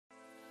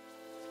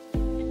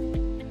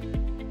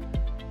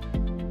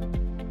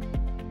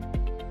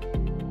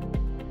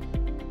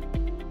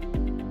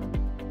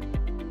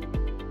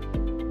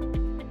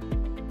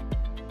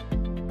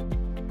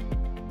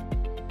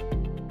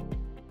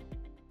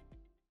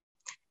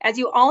As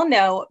you all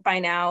know by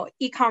now,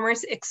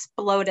 e-commerce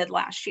exploded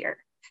last year.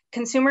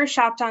 Consumers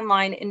shopped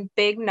online in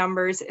big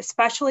numbers,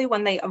 especially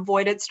when they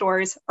avoided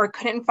stores or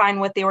couldn't find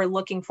what they were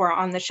looking for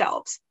on the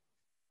shelves.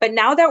 But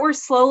now that we're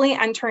slowly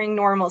entering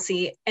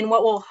normalcy and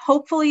what will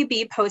hopefully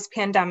be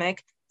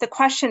post-pandemic, the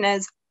question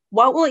is,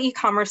 what will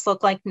e-commerce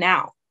look like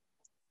now?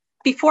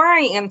 Before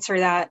I answer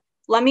that,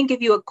 let me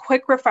give you a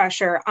quick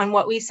refresher on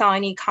what we saw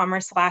in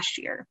e-commerce last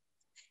year.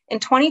 In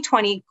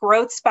 2020,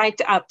 growth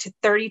spiked up to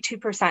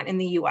 32% in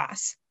the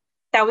US.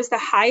 That was the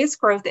highest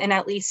growth in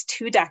at least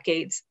 2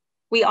 decades.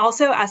 We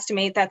also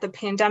estimate that the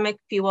pandemic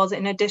fueled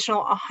an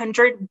additional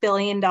 $100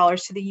 billion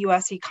to the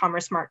US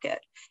e-commerce market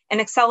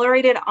and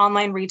accelerated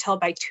online retail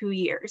by 2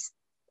 years.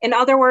 In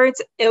other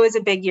words, it was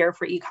a big year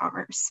for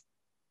e-commerce.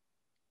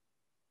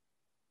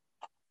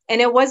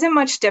 And it wasn't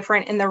much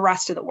different in the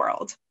rest of the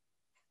world.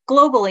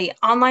 Globally,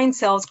 online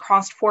sales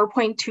crossed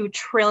 $4.2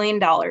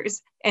 trillion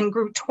and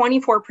grew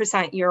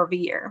 24% year over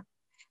year.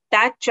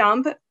 That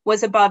jump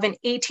was above an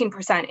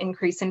 18%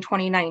 increase in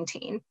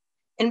 2019.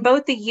 In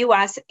both the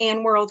US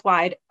and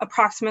worldwide,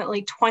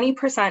 approximately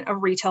 20%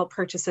 of retail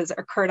purchases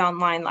occurred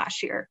online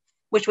last year,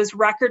 which was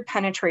record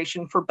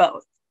penetration for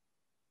both.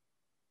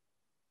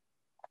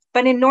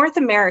 But in North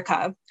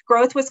America,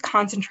 growth was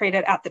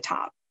concentrated at the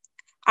top.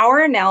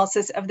 Our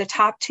analysis of the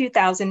top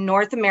 2,000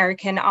 North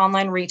American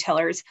online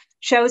retailers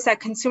shows that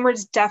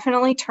consumers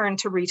definitely turned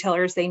to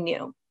retailers they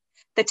knew.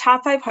 The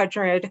top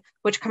 500,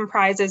 which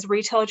comprises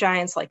retail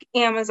giants like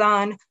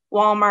Amazon,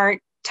 Walmart,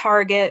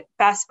 Target,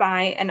 Best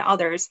Buy, and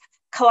others,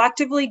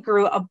 collectively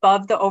grew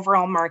above the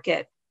overall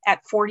market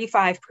at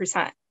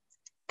 45%.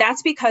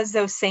 That's because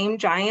those same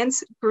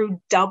giants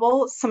grew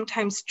double,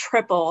 sometimes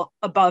triple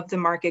above the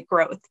market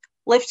growth,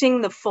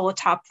 lifting the full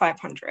top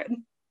 500.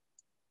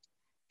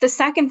 The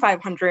second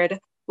 500,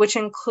 which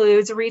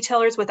includes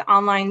retailers with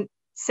online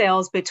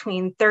sales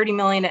between 30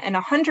 million and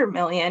 100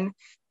 million,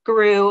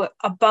 grew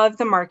above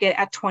the market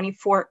at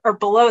 24 or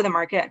below the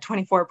market at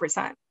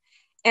 24%.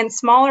 And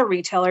smaller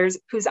retailers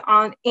whose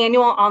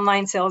annual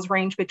online sales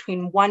range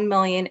between 1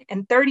 million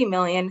and 30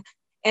 million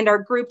and are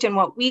grouped in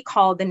what we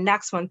call the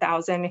next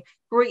 1,000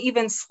 grew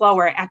even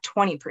slower at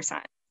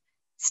 20%.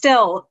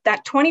 Still,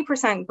 that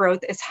 20%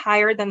 growth is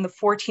higher than the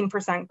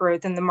 14%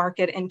 growth in the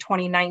market in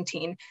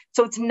 2019,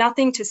 so it's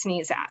nothing to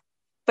sneeze at.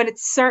 But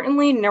it's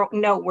certainly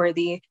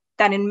noteworthy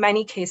that in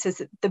many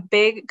cases, the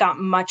big got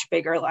much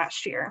bigger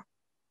last year.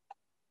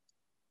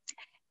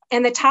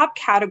 And the top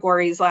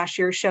categories last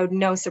year showed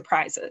no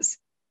surprises.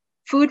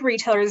 Food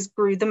retailers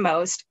grew the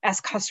most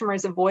as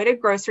customers avoided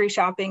grocery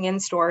shopping in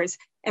stores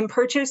and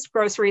purchased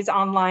groceries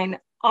online,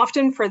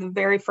 often for the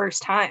very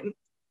first time.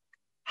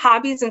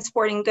 Hobbies and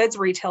sporting goods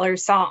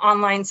retailers saw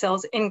online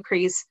sales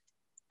increase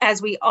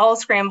as we all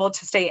scrambled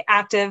to stay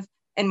active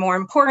and, more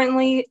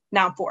importantly,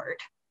 not bored.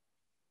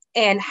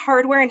 And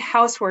hardware and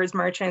housewares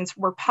merchants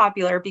were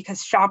popular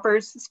because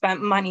shoppers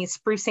spent money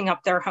sprucing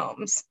up their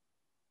homes.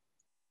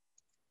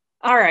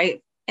 All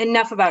right,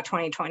 enough about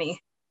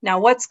 2020. Now,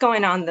 what's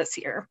going on this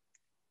year?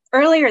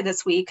 Earlier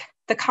this week,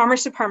 the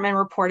Commerce Department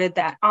reported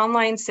that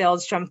online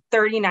sales jumped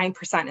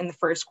 39% in the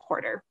first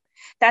quarter.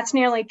 That's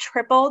nearly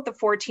triple the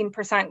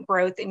 14%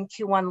 growth in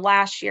Q1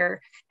 last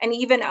year, and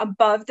even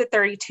above the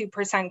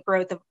 32%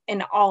 growth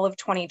in all of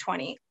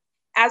 2020.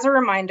 As a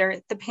reminder,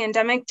 the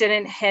pandemic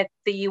didn't hit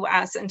the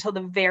US until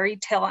the very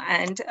tail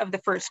end of the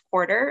first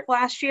quarter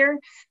last year,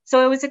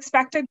 so it was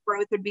expected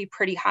growth would be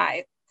pretty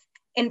high.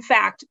 In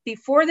fact,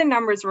 before the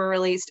numbers were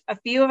released, a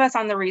few of us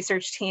on the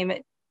research team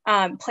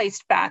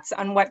placed bets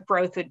on what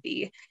growth would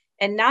be.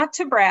 And not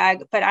to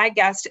brag, but I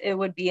guessed it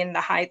would be in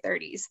the high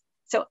 30s.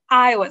 So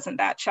I wasn't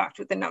that shocked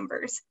with the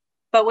numbers.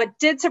 But what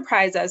did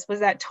surprise us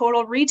was that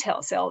total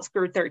retail sales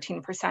grew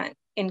 13%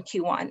 in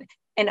Q1,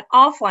 and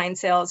offline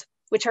sales,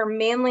 which are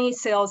mainly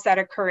sales that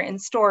occur in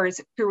stores,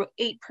 grew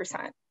 8%.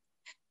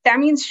 That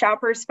means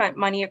shoppers spent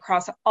money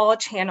across all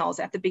channels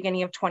at the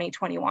beginning of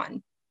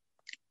 2021.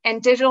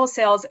 And digital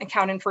sales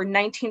accounted for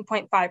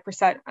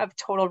 19.5% of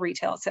total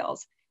retail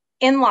sales,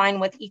 in line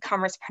with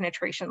e-commerce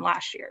penetration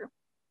last year.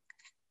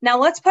 Now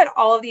let's put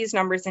all of these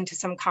numbers into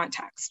some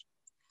context.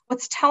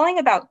 What's telling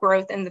about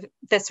growth in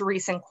this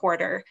recent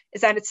quarter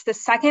is that it's the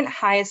second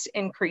highest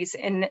increase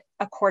in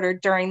a quarter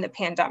during the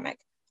pandemic,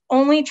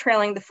 only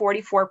trailing the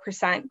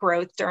 44%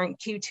 growth during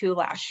Q2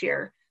 last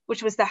year,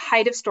 which was the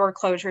height of store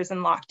closures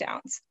and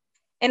lockdowns.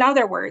 In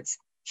other words,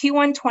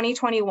 Q1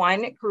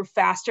 2021 grew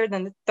faster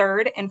than the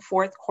third and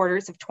fourth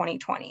quarters of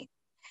 2020.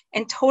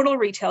 And total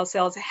retail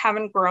sales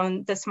haven't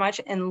grown this much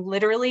in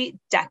literally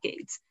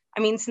decades.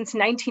 I mean, since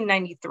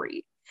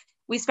 1993.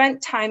 We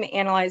spent time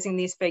analyzing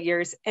these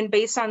figures, and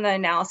based on the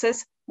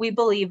analysis, we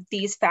believe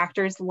these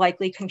factors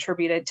likely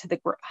contributed to the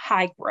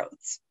high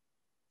growths.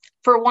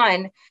 For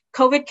one,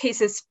 COVID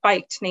cases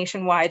spiked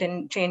nationwide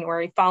in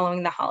January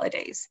following the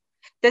holidays.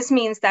 This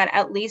means that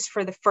at least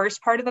for the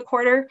first part of the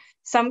quarter,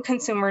 some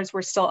consumers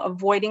were still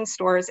avoiding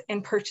stores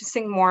and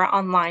purchasing more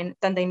online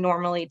than they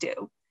normally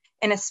do,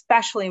 and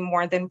especially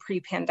more than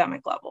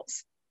pre-pandemic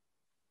levels.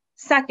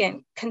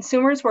 Second,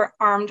 consumers were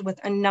armed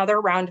with another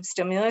round of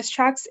stimulus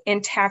checks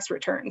and tax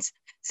returns,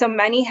 so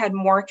many had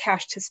more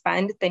cash to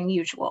spend than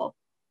usual.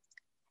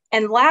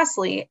 And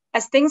lastly,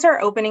 as things are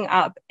opening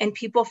up and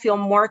people feel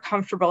more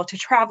comfortable to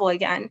travel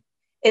again,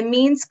 it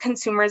means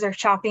consumers are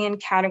shopping in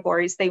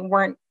categories they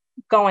weren't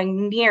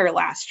going near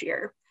last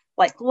year,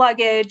 like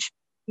luggage,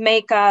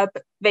 makeup,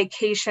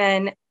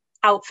 vacation,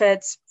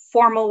 outfits,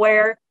 formal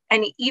wear,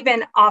 and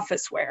even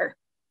office wear.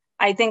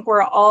 I think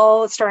we're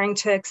all starting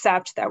to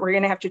accept that we're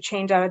going to have to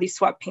change out of these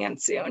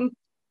sweatpants soon.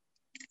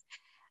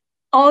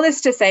 All this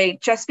to say,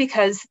 just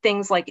because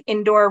things like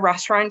indoor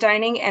restaurant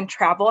dining and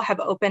travel have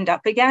opened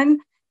up again,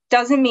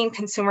 doesn't mean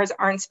consumers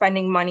aren't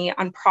spending money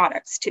on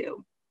products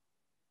too.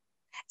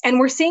 And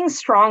we're seeing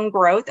strong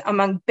growth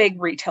among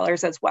big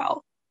retailers as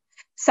well.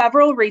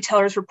 Several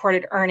retailers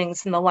reported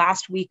earnings in the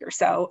last week or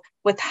so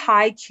with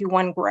high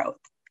Q1 growth.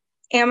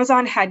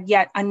 Amazon had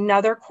yet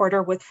another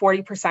quarter with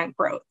 40%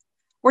 growth.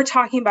 We're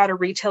talking about a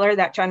retailer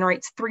that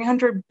generates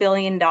 $300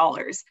 billion,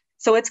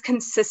 so its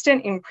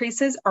consistent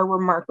increases are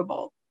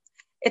remarkable.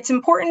 It's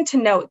important to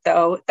note,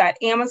 though,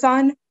 that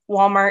Amazon,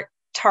 Walmart,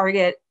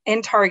 Target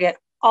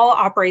all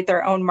operate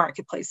their own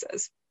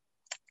marketplaces.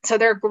 So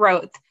their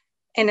growth,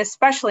 and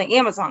especially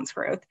Amazon's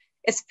growth,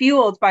 is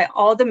fueled by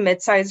all the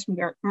mid-sized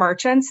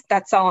merchants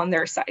that sell on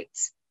their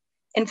sites.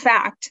 In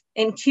fact,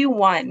 in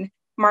Q1,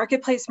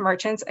 marketplace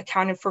merchants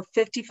accounted for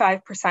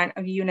 55%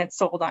 of units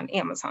sold on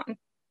Amazon.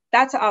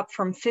 That's up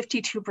from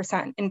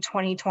 52% in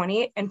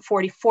 2020 and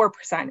 44%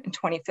 in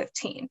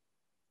 2015.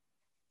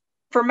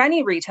 For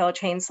many retail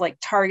chains like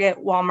Target,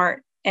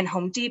 Walmart, and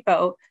Home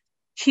Depot,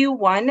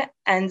 Q1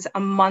 ends a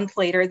month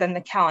later than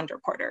the calendar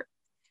quarter.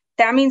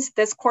 That means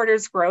this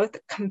quarter's growth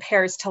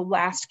compares to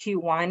last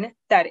Q1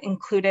 that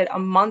included a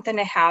month and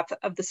a half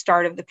of the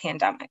start of the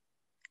pandemic.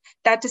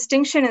 That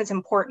distinction is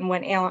important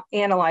when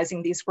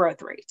analyzing these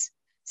growth rates.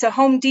 So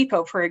Home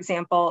Depot, for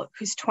example,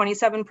 whose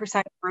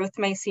 27% growth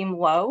may seem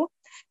low,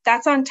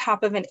 that's on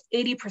top of an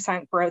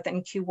 80% growth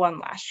in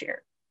Q1 last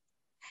year.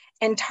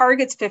 And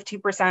Target's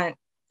 50%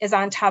 is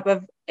on top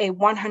of a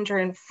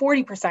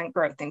 140%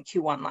 growth in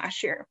Q1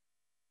 last year.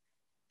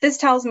 This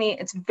tells me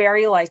it's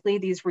very likely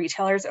these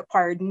retailers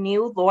acquired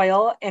new,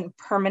 loyal, and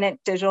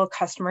permanent digital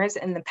customers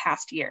in the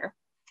past year.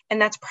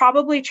 And that's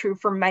probably true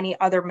for many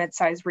other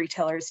mid-sized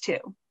retailers too.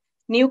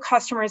 New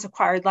customers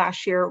acquired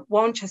last year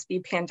won't just be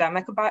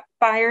pandemic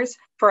buyers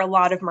for a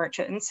lot of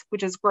merchants,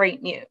 which is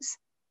great news.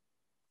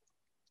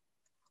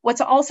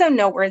 What's also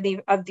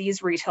noteworthy of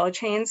these retail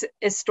chains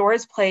is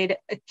stores played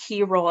a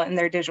key role in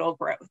their digital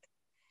growth.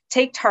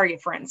 Take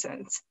Target, for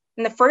instance.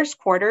 In the first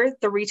quarter,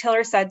 the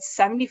retailer said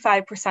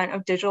 75%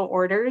 of digital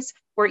orders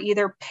were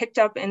either picked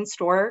up in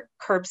store,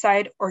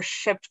 curbside, or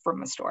shipped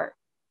from a store.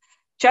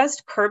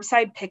 Just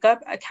curbside pickup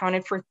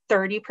accounted for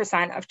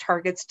 30% of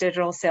Target's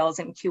digital sales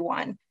in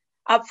Q1,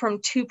 up from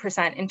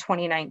 2% in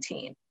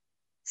 2019.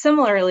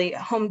 Similarly,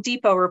 Home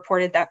Depot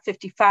reported that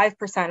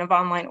 55% of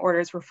online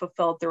orders were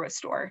fulfilled through a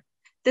store.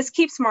 This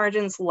keeps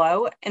margins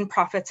low and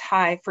profits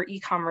high for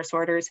e-commerce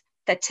orders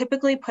that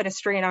typically put a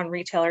strain on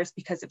retailers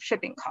because of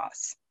shipping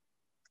costs.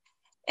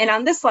 And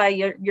on this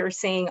slide, you're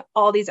seeing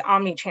all these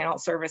omni-channel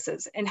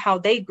services and how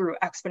they grew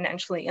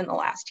exponentially in the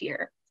last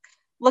year.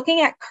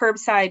 Looking at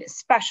curbside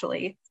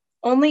especially,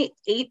 only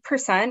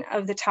 8%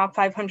 of the top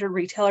 500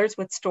 retailers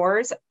with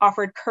stores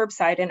offered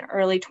curbside in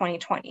early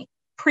 2020,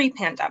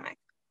 pre-pandemic.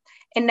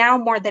 And now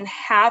more than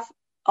half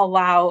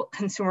allow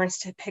consumers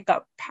to pick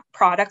up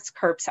products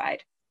curbside.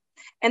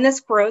 And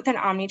this growth in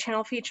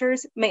omni-channel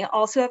features may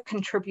also have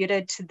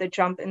contributed to the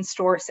jump in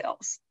store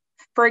sales.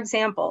 For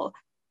example,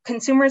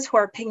 consumers who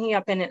are picking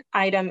up an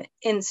item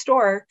in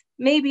store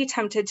may be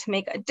tempted to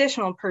make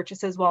additional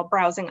purchases while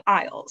browsing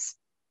aisles.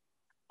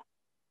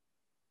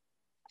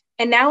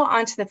 And now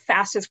on to the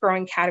fastest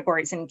growing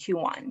categories in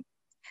Q1.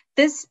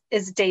 This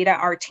is data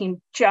our team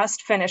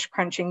just finished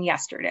crunching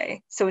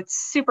yesterday, so it's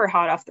super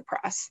hot off the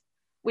press.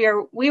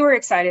 We were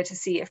excited to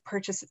see if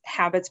purchase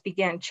habits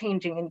began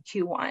changing in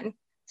Q1.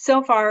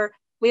 So far,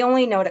 we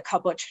only note a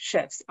couple of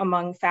shifts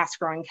among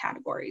fast-growing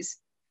categories.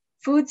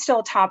 Food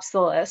still tops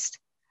the list,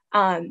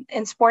 and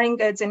sporting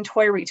goods and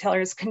toy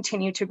retailers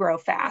continue to grow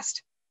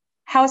fast.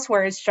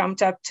 Housewares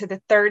jumped up to the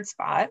third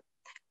spot,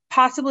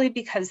 possibly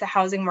because the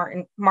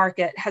housing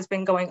market has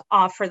been going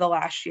off for the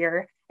last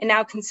year, and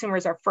now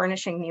consumers are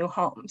furnishing new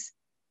homes.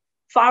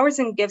 Flowers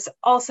and gifts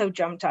also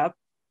jumped up,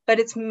 but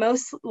it's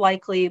most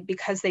likely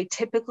because they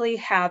typically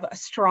have a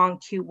strong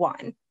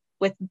Q1,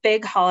 with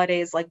big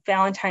holidays like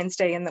Valentine's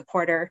Day in the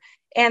quarter,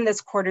 and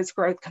this quarter's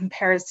growth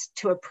compares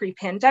to a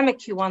pre-pandemic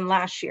Q1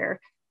 last year,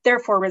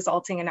 therefore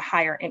resulting in a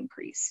higher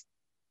increase.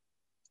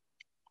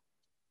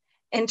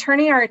 And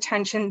turning our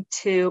attention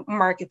to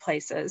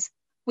marketplaces,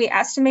 we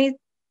estimate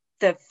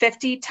the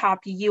 50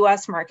 top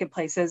US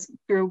marketplaces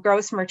grew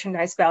gross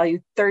merchandise value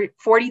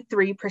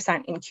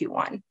 43% in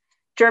Q1,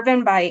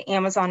 driven by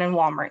Amazon and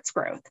Walmart's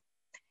growth.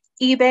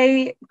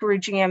 eBay grew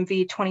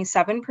GMV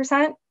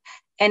 27%,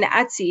 and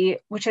Etsy,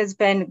 which has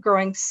been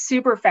growing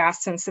super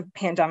fast since the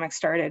pandemic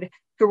started,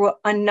 grew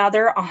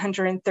another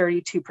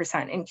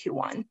 132% in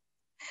Q1.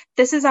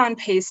 This is on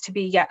pace to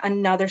be yet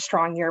another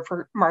strong year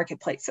for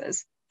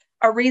marketplaces,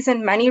 a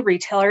reason many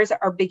retailers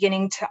are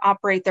beginning to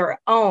operate their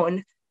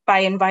own by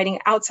inviting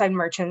outside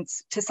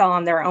merchants to sell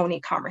on their own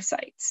e-commerce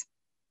sites.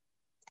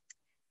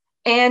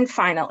 And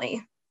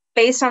finally,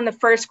 based on the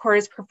first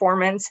quarter's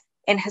performance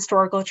and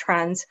historical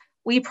trends,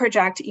 we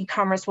project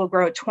e-commerce will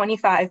grow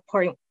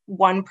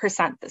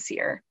 25.1% this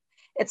year.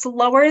 It's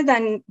lower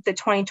than the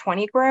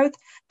 2020 growth,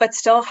 but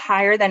still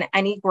higher than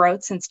any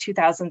growth since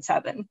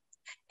 2007.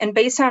 And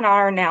based on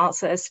our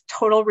analysis,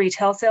 total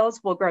retail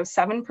sales will grow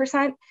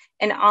 7%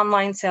 and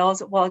online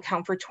sales will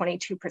account for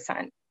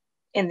 22%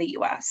 in the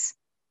US.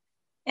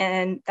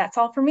 And that's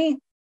all for me.